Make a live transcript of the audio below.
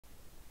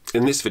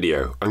In this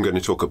video, I'm going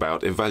to talk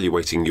about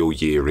evaluating your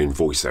year in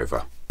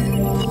Voiceover.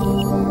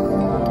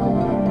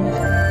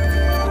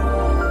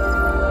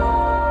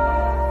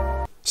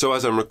 So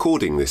as I'm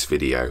recording this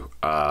video,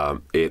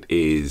 it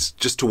is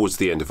just towards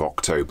the end of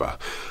October.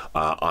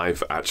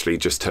 I've actually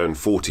just turned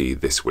 40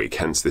 this week,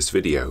 hence this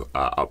video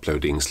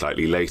uploading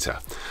slightly later.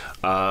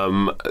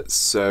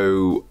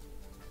 So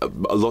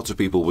a lot of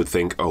people would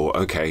think, oh,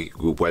 okay,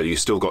 well, you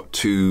still got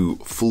 2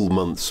 full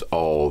months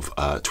of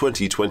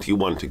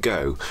 2021 to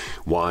go.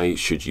 Why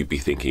should you be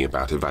thinking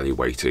about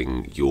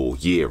evaluating your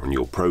year and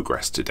your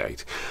progress to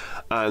date?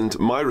 And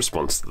my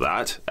response to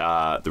that,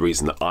 the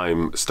reason that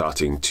I'm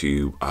starting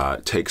to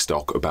take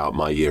stock about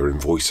my year in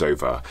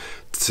Voiceover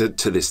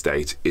to this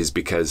date, is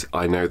because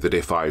I know that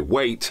if I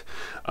wait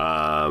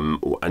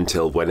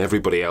until when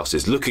everybody else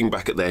is looking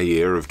back at their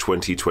year of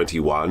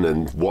 2021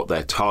 and what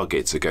their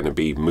targets are going to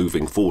be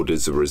moving forward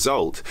as a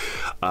result,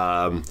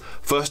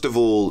 first of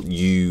all,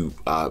 you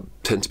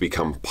tend to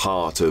become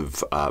part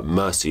of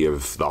mercy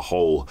of the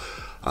whole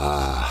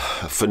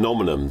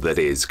phenomenon that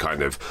is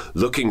kind of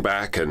looking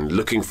back and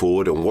looking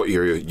forward on what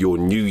your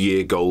new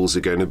year goals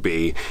are going to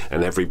be,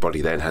 and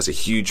everybody then has a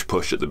huge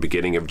push at the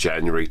beginning of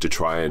January to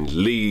try and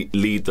lead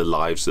the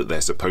lives that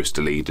they're supposed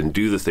to lead and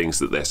do the things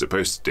that they're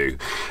supposed to do,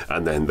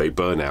 and then they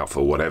burn out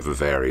for whatever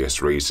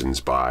various reasons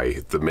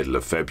by the middle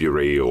of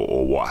February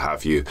or what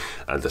have you,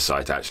 and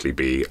decide to actually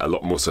be a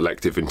lot more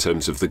selective in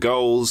terms of the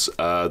goals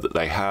that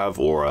they have,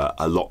 or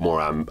a lot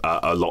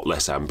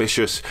less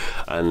ambitious,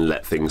 and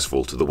let things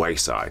fall to the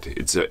wayside.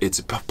 It's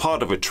a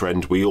part of a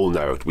trend. We all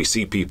know it. We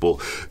see people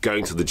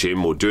going to the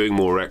gym or doing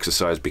more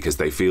exercise because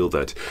they feel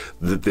that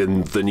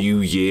the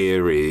new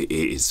year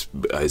is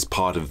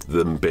part of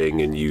them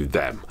being a new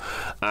them.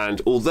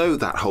 And although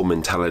that whole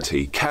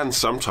mentality can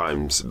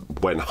sometimes,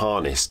 when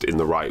harnessed in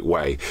the right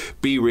way,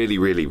 be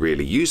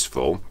really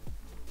useful,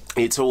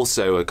 it's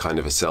also a kind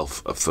of a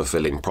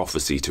self-fulfilling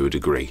prophecy to a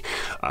degree.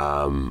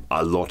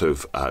 A lot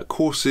of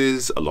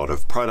courses, a lot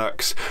of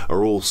products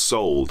are all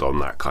sold on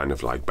that kind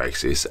of like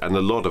basis, and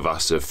a lot of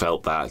us have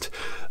felt that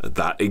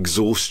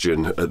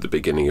exhaustion at the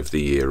beginning of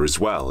the year as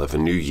well, of a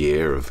new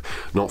year, of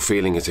not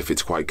feeling as if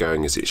it's quite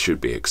going as it should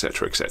be,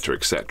 etc, etc,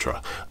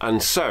 etc.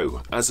 And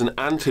so, as an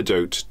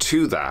antidote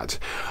to that,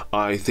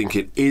 I think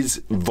it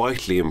is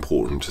vitally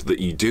important that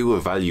you do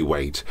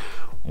evaluate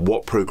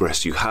what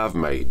progress you have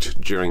made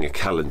during a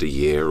calendar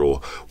year or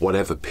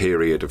whatever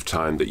period of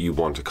time that you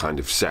want to kind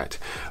of set.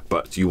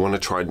 But you want to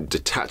try and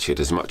detach it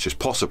as much as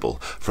possible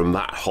from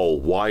that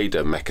whole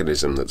wider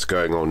mechanism that's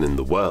going on in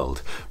the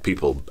world.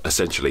 People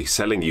essentially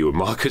selling you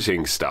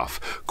marketing stuff,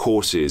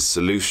 courses,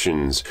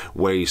 solutions,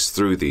 ways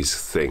through these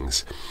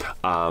things,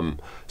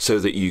 so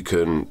that you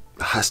can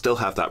still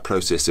have that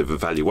process of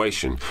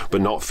evaluation, but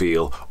not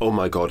feel, oh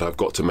my God, I've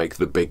got to make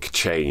the big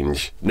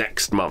change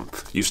next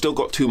month. You've still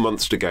got 2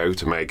 months to go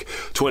to make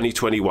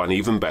 2021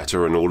 even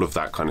better and all of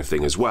that kind of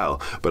thing as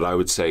well. But I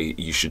would say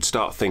you should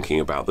start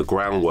thinking about the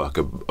groundwork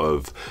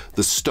of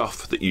the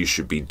stuff that you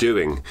should be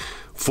doing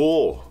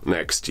for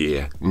next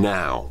year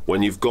now,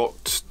 when you've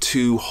got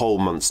 2 whole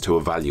months to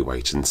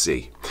evaluate and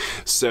see.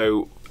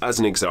 So, as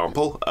an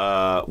example,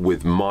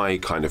 with my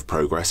kind of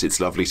progress, it's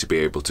lovely to be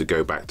able to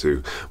go back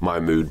to my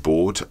mood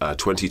board.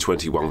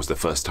 2021 was the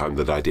first time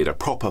that I did a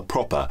proper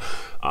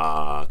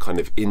kind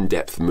of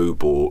in-depth mood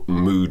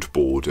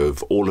board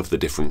of all of the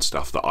different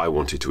stuff that I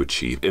wanted to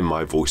achieve in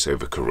my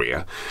voiceover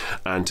career,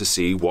 and to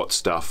see what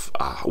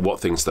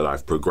things that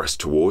I've progressed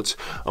towards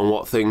and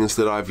what things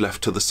that I've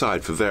left to the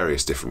side for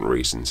various different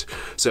reasons.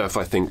 So if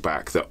I think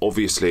back, that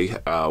obviously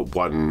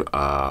one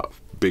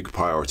big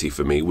priority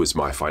for me was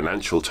my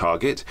financial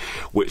target,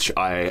 which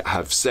I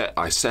set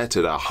at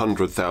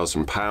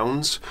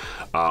 £100,000.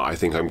 I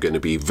think I'm going to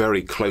be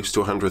very close to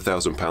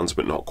 £100,000,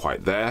 but not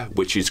quite there,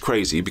 which is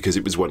crazy because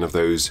it was one of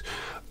those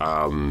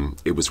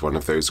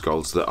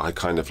goals that I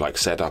kind of like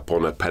set up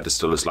on a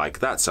pedestal as like,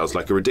 that sounds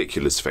like a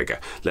ridiculous figure.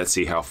 Let's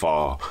see how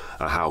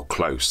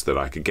close that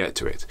I could get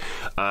to it.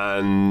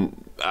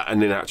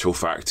 And in actual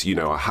fact, you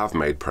know, I have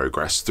made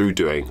progress through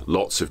doing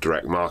lots of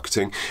direct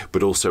marketing,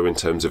 but also in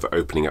terms of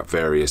opening up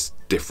various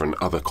different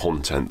other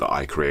content that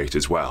I create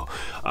as well.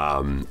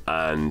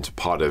 And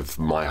part of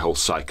my whole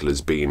cycle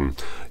has been,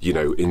 you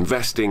know,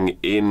 investing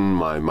in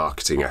my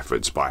marketing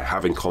efforts by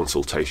having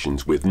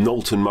consultations with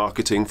Knowlton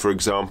Marketing, for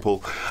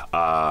example,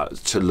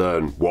 to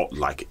learn what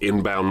like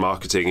inbound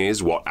marketing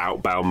is, what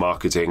outbound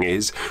marketing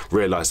is,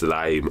 realize that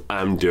I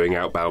am doing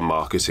outbound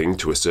marketing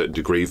to a certain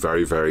degree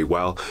very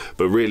well,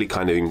 but really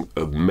kind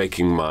of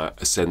making my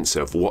sense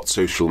of what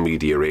social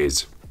media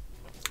is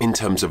in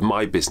terms of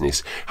my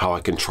business, how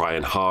I can try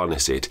and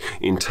harness it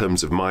in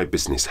terms of my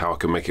business, how I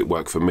can make it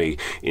work for me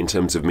in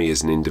terms of me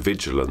as an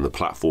individual and the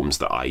platforms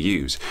that I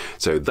use.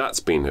 So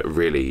that's been a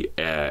really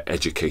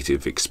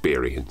educative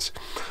experience.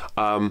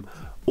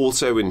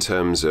 Also, in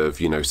terms of,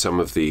 you know, some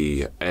of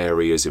the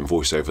areas in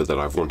voiceover that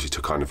I've wanted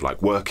to kind of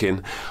like work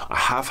in, I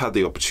have had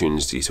the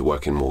opportunity to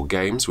work in more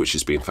games, which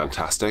has been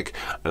fantastic,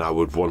 and I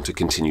would want to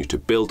continue to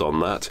build on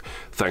that.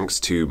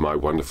 Thanks to my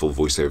wonderful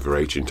voiceover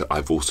agent,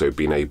 I've also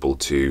been able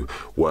to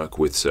work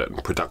with certain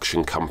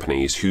production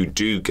companies who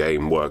do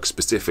game work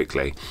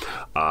specifically,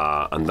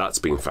 and that's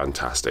been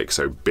fantastic.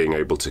 So being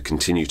able to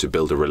continue to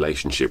build a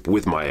relationship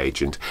with my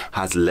agent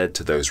has led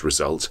to those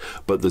results,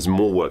 but there's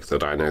more work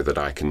that I know that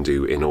I can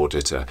do in order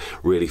to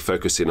really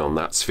focus in on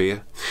that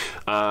sphere.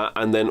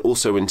 And then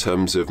also in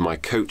terms of my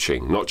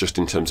coaching, not just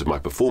in terms of my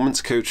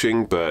performance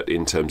coaching, but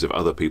in terms of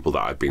other people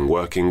that I've been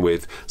working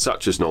with,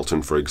 such as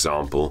Knowlton, for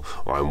example,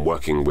 or I'm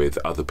working with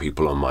other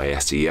people on my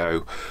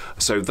SEO.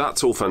 So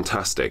that's all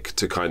fantastic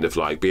to kind of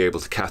like be able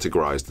to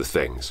categorize the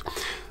things.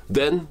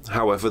 Then,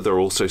 however, there are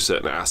also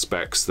certain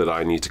aspects that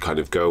I need to kind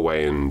of go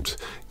away and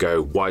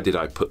go, why did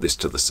I put this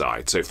to the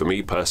side? So for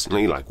me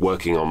personally, like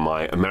working on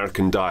my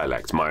American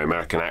dialect, my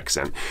American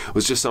accent,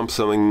 was just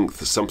something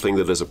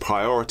that is a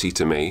priority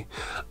to me.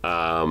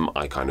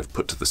 I kind of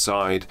put to the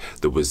side.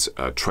 There was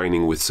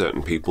training with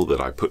certain people that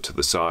I put to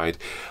the side.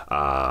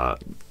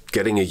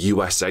 Getting a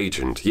US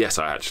agent. Yes,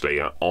 I actually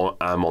am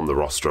on the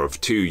roster of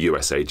 2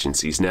 US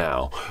agencies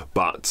now,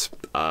 but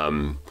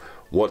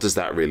what does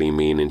that really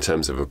mean in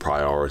terms of a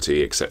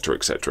priority, etc.,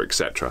 etc.,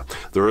 etc.?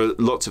 There are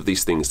lots of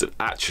these things that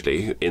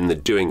actually, in the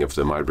doing of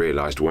them, I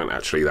realised weren't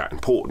actually that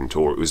important,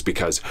 or it was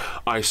because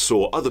I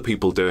saw other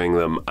people doing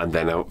them and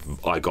then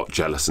I got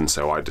jealous, and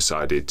so I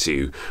decided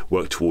to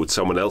work towards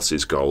someone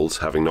else's goals,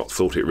 having not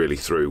thought it really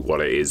through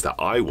what it is that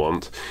I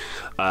want.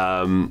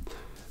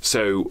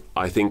 So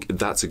I think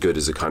that's good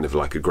as a kind of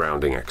like a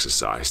grounding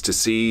exercise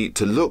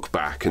to look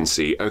back and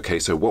see, okay,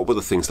 so what were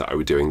the things that I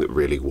was doing that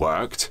really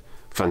worked?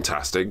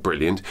 Fantastic,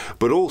 brilliant.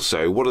 But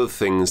also, what are the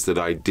things that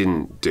I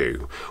didn't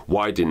do?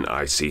 Why didn't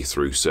I see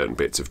through certain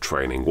bits of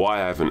training? Why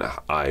haven't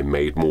I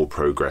made more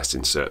progress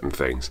in certain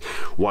things?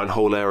 One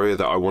whole area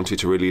that I wanted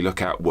to really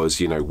look at was,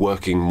 you know,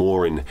 working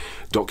more in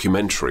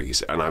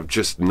documentaries, and I've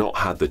just not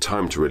had the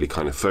time to really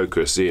kind of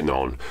focus in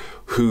on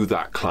who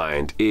that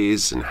client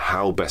is and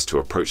how best to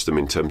approach them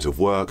in terms of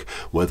work,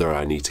 whether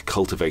I need to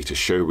cultivate a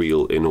show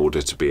reel in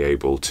order to be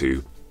able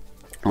to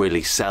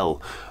really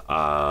sell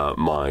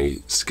my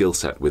skill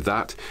set with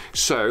that.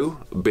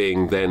 So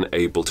being then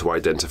able to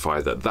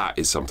identify that that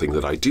is something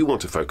that I do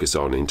want to focus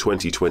on in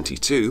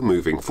 2022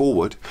 moving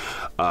forward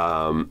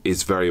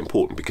is very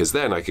important, because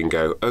then I can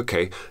go,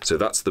 okay, so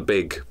that's the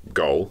big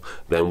goal,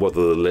 then what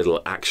are the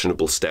little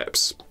actionable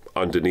steps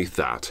underneath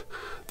that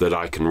that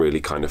I can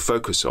really kind of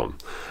focus on.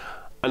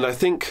 And I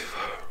think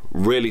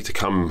really to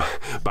come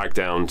back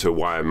down to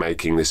why I'm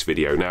making this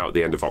video now at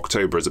the end of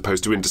October as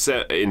opposed to in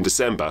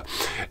December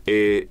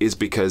is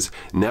because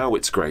now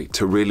it's great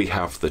to really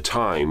have the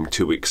time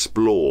to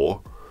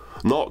explore,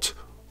 not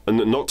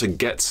to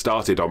get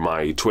started on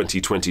my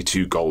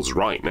 2022 goals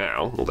right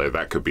now, although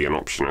that could be an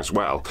option as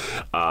well,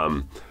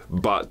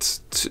 but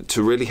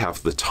to really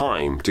have the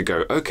time to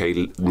go,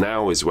 okay,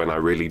 now is when I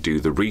really do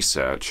the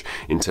research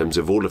in terms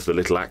of all of the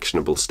little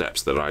actionable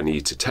steps that I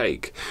need to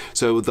take,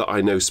 so that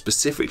I know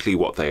specifically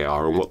what they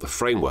are and what the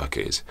framework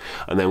is.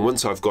 And then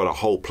once I've got a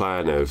whole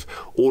plan of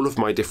all of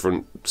my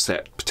different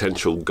set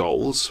potential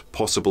goals,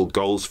 possible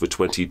goals for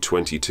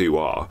 2022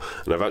 are,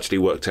 and I've actually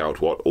worked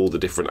out what all the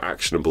different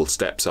actionable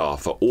steps are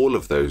for all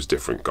of those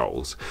different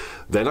goals,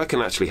 then I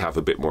can actually have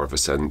a bit more of a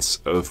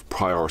sense of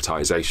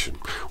prioritization.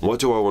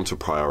 What do I want to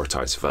prioritize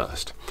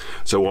first?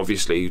 So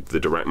obviously the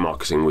direct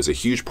marketing was a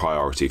huge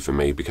priority for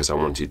me, because I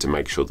wanted to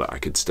make sure that I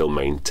could still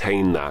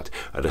maintain that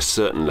at a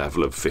certain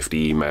level of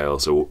 50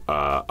 emails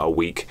a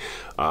week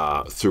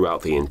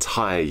throughout the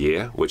entire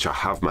year, which I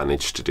have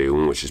managed to do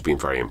and which has been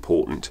very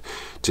important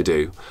to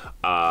do.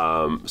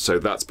 So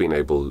that's been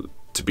able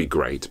to be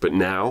great. But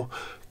now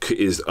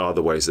are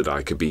the ways that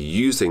I could be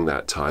using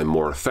that time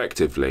more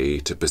effectively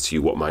to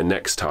pursue what my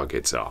next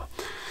targets are.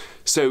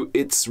 So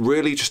it's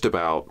really just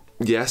about,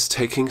 yes,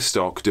 taking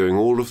stock, doing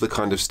all of the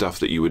kind of stuff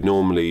that you would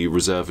normally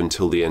reserve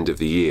until the end of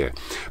the year,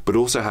 but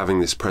also having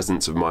this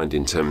presence of mind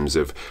in terms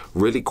of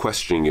really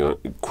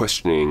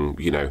questioning,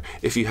 you know,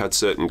 if you had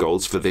certain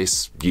goals for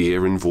this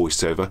year in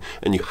voiceover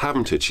and you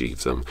haven't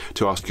achieved them,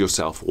 to ask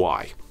yourself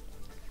why,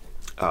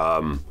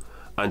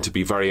 and to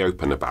be very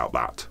open about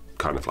that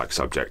kind of like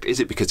subject. Is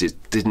it because it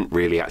didn't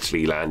really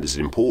actually land as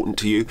important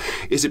to you?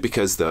 Is it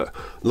because that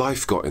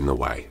life got in the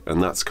way?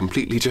 And that's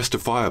completely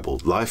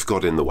justifiable. Life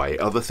got in the way,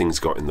 other things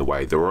got in the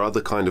way, there were other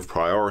kind of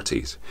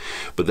priorities.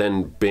 But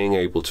then being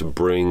able to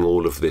bring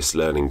all of this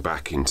learning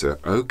back into,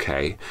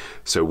 okay,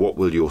 so what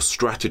will your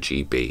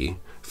strategy be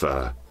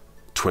for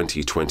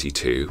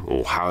 2022,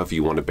 or however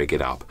you want to big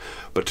it up,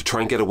 but to try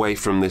and get away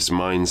from this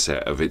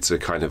mindset of it's a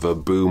kind of a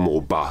boom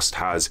or bust.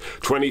 Has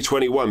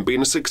 2021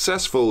 been a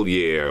successful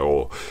year?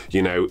 Or,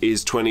 you know,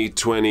 is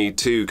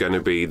 2022 going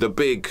to be the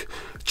big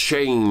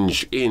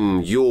change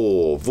in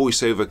your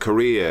voiceover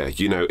career?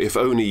 You know, if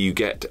only you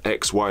get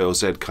X, Y, or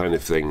Z kind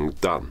of thing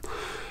done.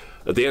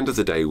 At the end of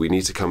the day, we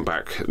need to come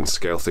back and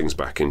scale things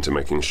back into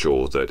making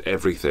sure that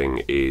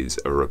everything is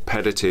a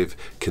repetitive,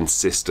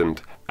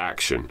 consistent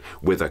action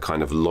with a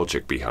kind of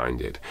logic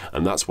behind it.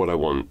 And that's what I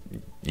want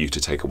you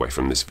to take away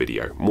from this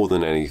video. More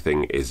than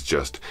anything is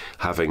just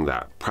having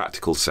that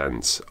practical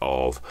sense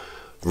of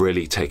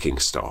really taking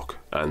stock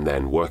and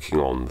then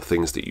working on the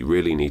things that you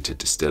really need to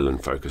distill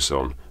and focus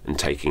on and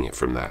taking it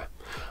from there.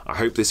 I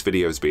hope this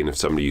video has been of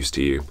some use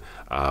to you.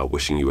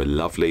 Wishing you a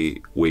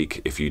lovely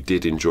week. If you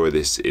did enjoy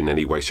this in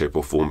any way, shape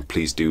or form,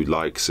 please do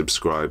like,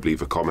 subscribe,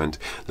 leave a comment.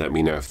 Let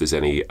me know if there's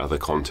any other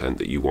content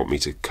that you want me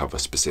to cover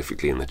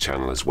specifically in the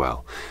channel as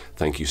well.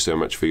 Thank you so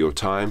much for your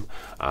time,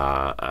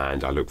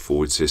 and I look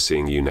forward to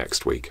seeing you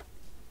next week.